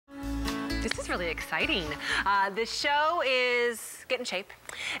This is really exciting. The show is Get in Shape,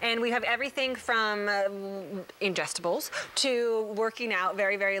 and we have everything from ingestibles to working out,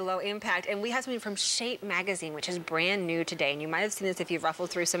 very, very low impact. And we have something from Shape magazine, which is brand new today. And you might have seen this if you've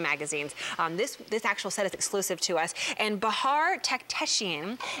ruffled through some magazines. This actual set is exclusive to us. And Bahar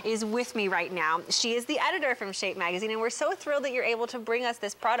Takhteshian is with me right now. She is the editor from Shape magazine, and we're so thrilled that you're able to bring us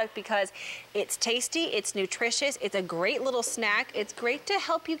this product because it's tasty, it's nutritious, it's a great little snack. It's great to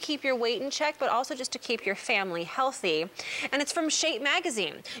help you keep your weight in check, but also just to keep your family healthy. And it's from Shape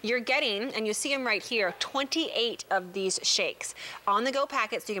magazine. You're getting, and you see them right here, 28 of these shakes. On-the-go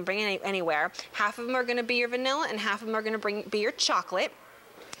packets, so you can bring it anywhere. Half of them are gonna be your vanilla, and half of them are gonna be your chocolate.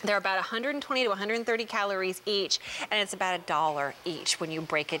 They're about 120 to 130 calories each, and it's about $1 each when you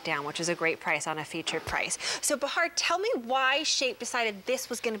break it down, which is a great price on a featured price. So Bahar, tell me why Shape decided this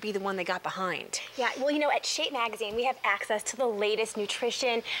was going to be the one they got behind. Yeah, well, you know, at Shape magazine, we have access to the latest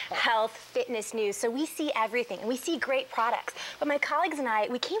nutrition, health, fitness news, so we see everything, and we see great products. But my colleagues and I,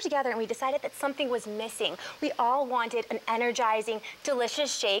 we came together and we decided that something was missing. We all wanted an energizing,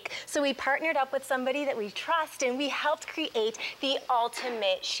 delicious shake, so we partnered up with somebody that we trust, and we helped create the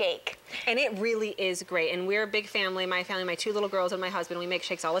ultimate shake. And it really is great. And we're a big family, my 2 little girls and my husband, we make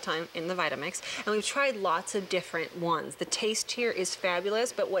shakes all the time in the Vitamix. And we've tried lots of different ones. The taste here is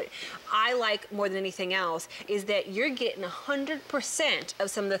fabulous, but what I like more than anything else is that you're getting 100% of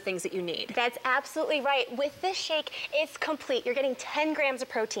some of the things that you need. That's absolutely right. With this shake, it's complete. You're getting 10 grams of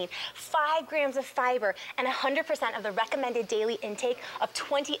protein, 5 grams of fiber, and 100% of the recommended daily intake of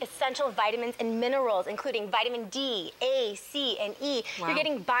 20 essential vitamins and minerals, including vitamin D, A, C, and E. Wow. You're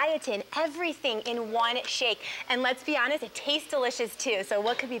getting biotin, everything in one shake. And let's be honest, it tastes delicious too, so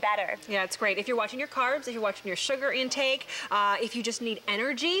what could be better? Yeah, it's great. If you're watching your carbs, if you're watching your sugar intake, if you just need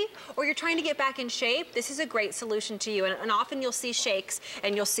energy, or you're trying to get back in shape, this is a great solution to you. And often you'll see shakes,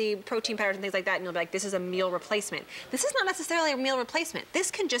 and you'll see protein powders and things like that, and you'll be like, this is a meal replacement. This is not necessarily a meal replacement.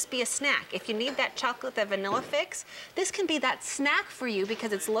 This can just be a snack. If you need that chocolate, that vanilla fix, this can be that snack for you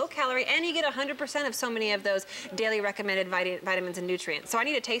because it's low calorie, and you get 100% of so many of those daily recommended vitamins and nutrients. So I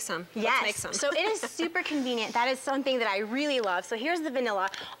need to taste some. Yes. Let's make some. So it is super convenient. That is something that I really love. So here's the vanilla.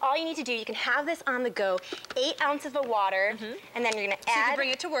 All you need to do, you can have this on the go, 8 ounces of water, and then you're gonna add. So you can bring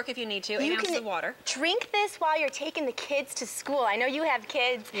it to work if you need to, 8 ounces of water. Drink this while you're taking the kids to school. I know you have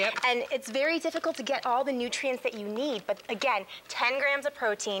kids, and it's very difficult to get all the nutrients that you need, but again, 10 grams of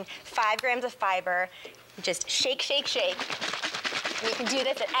protein, 5 grams of fiber, just shake, shake, shake. You can do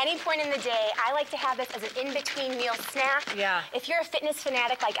this at any point in the day. I like to have this as an in-between meal snack. Yeah. If you're a fitness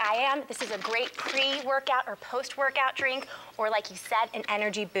fanatic like I am, this is a great pre-workout or post-workout drink, or like you said, an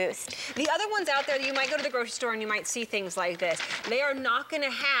energy boost. The other ones out there, you might go to the grocery store and you might see things like this. They are not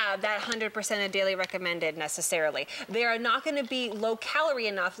gonna have that 100% of daily recommended necessarily. They are not gonna be low calorie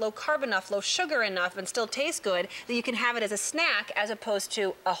enough, low carb enough, low sugar enough, and still taste good that you can have it as a snack as opposed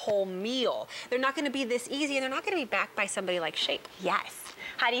to a whole meal. They're not gonna be this easy, and they're not gonna be backed by somebody like Shape. Yes.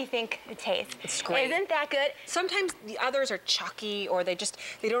 How do you think it tastes? It's great. Isn't that good? Sometimes the others are chalky, or they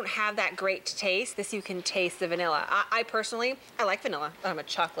don't have that great taste. This you can taste the vanilla. I personally, I like vanilla. I'm a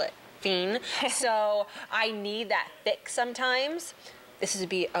chocolate fiend, so I need that thick sometimes. This would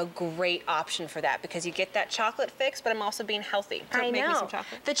be a great option for that because you get that chocolate fix, but I'm also being healthy. So I make know. me some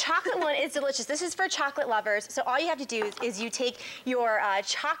chocolate. The chocolate one is delicious. This is for chocolate lovers. So all you have to do is you take your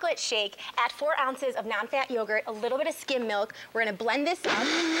chocolate shake, add 4 ounces of non-fat yogurt, a little bit of skim milk. We're gonna blend this up.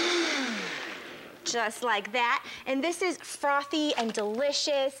 Just like that. And this is frothy and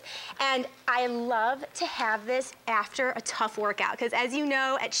delicious. And I love to have this after a tough workout. Because as you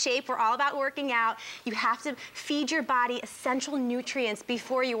know, at Shape, we're all about working out. You have to feed your body essential nutrients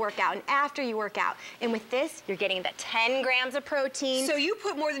before you work out and after you work out. And with this, you're getting the 10 grams of protein. So you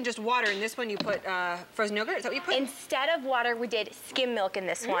put more than just water in this one. You put frozen yogurt? Is that what you put? Instead of water, we did skim milk in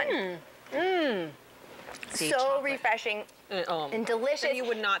this one. See, so chocolate. Refreshing and delicious. And you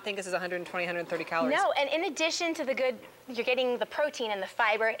would not think this is 120, 130 calories. No, and in addition to the good, you're getting the protein and the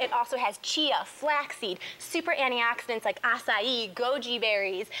fiber, it also has chia, flaxseed, super antioxidants like acai, goji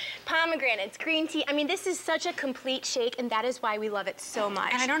berries, pomegranates, green tea. I mean, this is such a complete shake, and that is why we love it so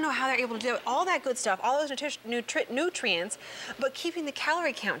much. And I don't know how they're able to do all that good stuff, all those nutrients, but keeping the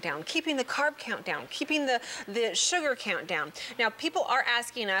calorie count down, keeping the carb count down, keeping the sugar count down. Now, people are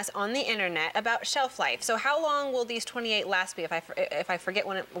asking us on the internet about shelf life. So how long will these 28 last be if I forget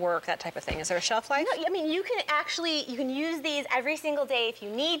when it worked, that type of thing? Is there a shelf life? No, I mean, you can use these every single day if you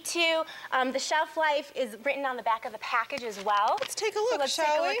need to. The shelf life is written on the back of the package as well. Let's take a look, so let's shall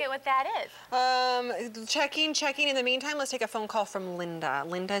take a we? look at what that is. Checking. In the meantime, let's take a phone call from Linda.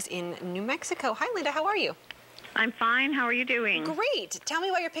 Linda's in New Mexico. Hi, Linda. How are you? I'm fine. How are you doing? Great. Tell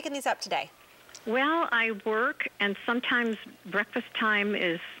me why you're picking these up today. Well, I work, and sometimes breakfast time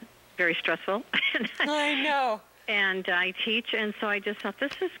is very stressful. I know. And I teach, and so I just thought,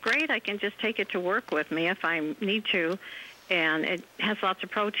 this is great. I can just take it to work with me if I need to. And it has lots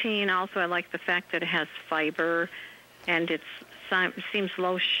of protein. Also, I like the fact that it has fiber, and it seems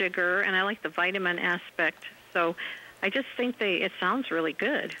low sugar, and I like the vitamin aspect. So I just think it sounds really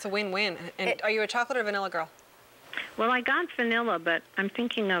good. It's a win-win. And are you a chocolate or vanilla girl? Well, I got vanilla, but I'm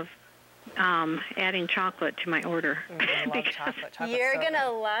thinking of adding chocolate to my order. I love chocolate. You're going to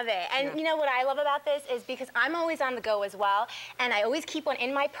love it. And you know what I love about this is because I'm always on the go as well, and I always keep one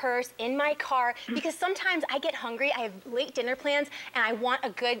in my purse, in my car, because sometimes I get hungry, I have late dinner plans, and I want a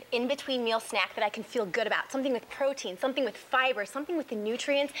good in-between meal snack that I can feel good about. Something with protein, something with fiber, something with the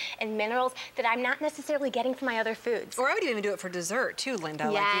nutrients and minerals that I'm not necessarily getting from my other foods. Or I would even do it for dessert too, Linda.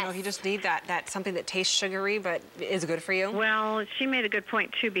 Yes. Like, you know, if you just need that something that tastes sugary but is good for you. Well, she made a good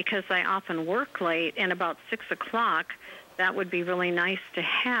point too, because I often work late, and about 6 o'clock, that would be really nice to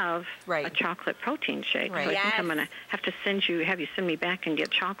have a chocolate protein shake. Right. So I think I'm going to have to have you send me back and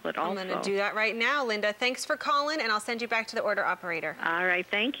get chocolate also. I'm going to do that right now, Linda. Thanks for calling, and I'll send you back to the order operator. All right,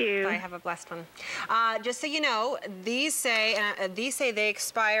 thank you. I have a blessed one. Just so you know, these say they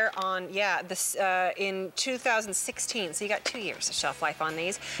expire on in 2016. So you got 2 years of shelf life on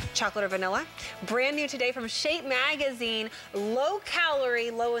these. Chocolate or vanilla, brand new today from Shape Magazine. Low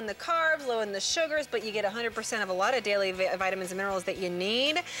calorie, low in the carbs, low in the sugars, but you get 100% of a lot of daily vitamins and minerals that you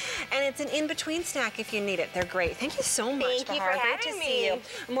need, and it's an in-between snack if you need it. They're great. Thank you so much. Thank you for having Great to see you.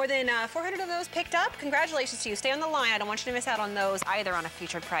 More than 400 of those picked up. Congratulations to you. Stay on the line. I don't want you to miss out on those either on a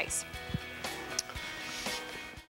featured price.